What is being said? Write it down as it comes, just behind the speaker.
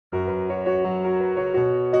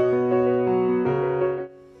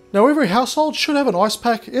Now every household should have an ice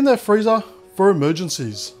pack in their freezer for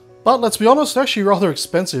emergencies. But let's be honest, they're actually rather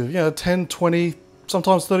expensive, you know, $10, $20,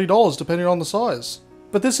 sometimes $30 depending on the size.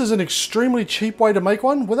 But this is an extremely cheap way to make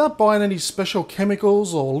one without buying any special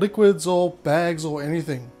chemicals or liquids or bags or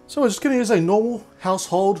anything. So we're just going to use a normal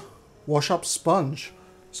household wash up sponge.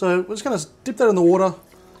 So we're just going to dip that in the water,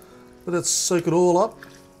 let it soak it all up.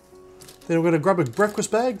 Then we're going to grab a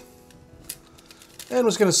breakfast bag and we're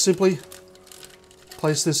just going to simply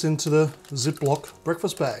place this into the Ziploc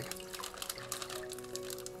breakfast bag.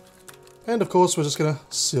 And of course we're just going to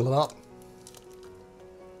seal it up.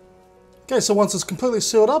 Okay, so once it's completely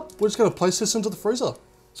sealed up, we're just going to place this into the freezer.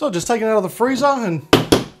 So just taking it out of the freezer and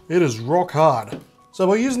it is rock hard. So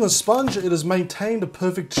by using the sponge, it has maintained a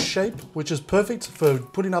perfect shape, which is perfect for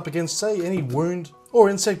putting up against, say, any wound or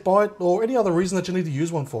insect bite or any other reason that you need to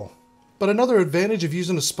use one for. But another advantage of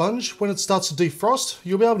using a sponge, when it starts to defrost,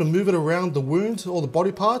 you'll be able to move it around the wound or the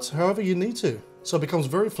body parts however you need to. So it becomes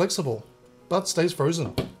very flexible, but stays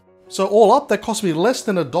frozen. So all up, that cost me less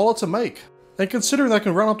than $1 to make. And considering they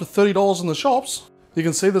can run up to $30 in the shops, you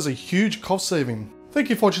can see there's a huge cost saving.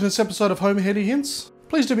 Thank you for watching this episode of Home Handy Hints.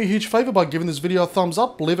 Please do me a huge favour by giving this video a thumbs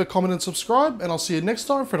up, leave a comment and subscribe, and I'll see you next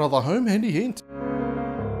time for another Home Handy Hint.